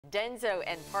DENSO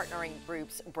and partnering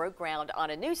groups broke ground on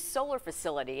a new solar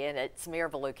facility in its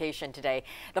Maryville location today.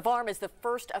 The farm is the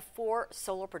first of 4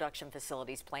 solar production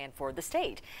facilities planned for the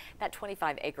state. That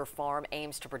 25-acre farm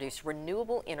aims to produce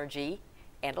renewable energy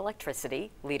and electricity.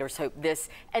 Leaders hope this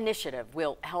initiative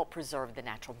will help preserve the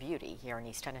natural beauty here in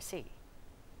East Tennessee.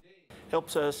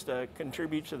 Helps us to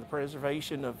contribute to the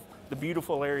preservation of the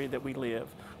beautiful area that we live.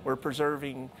 We're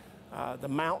preserving the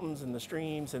mountains and the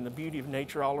streams and the beauty of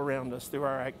nature all around us through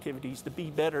our activities to be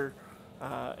better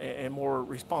and more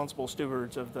responsible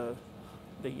stewards of the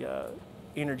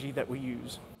energy that we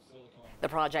use. The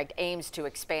project aims to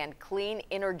expand clean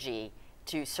energy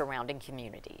to surrounding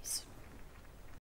communities.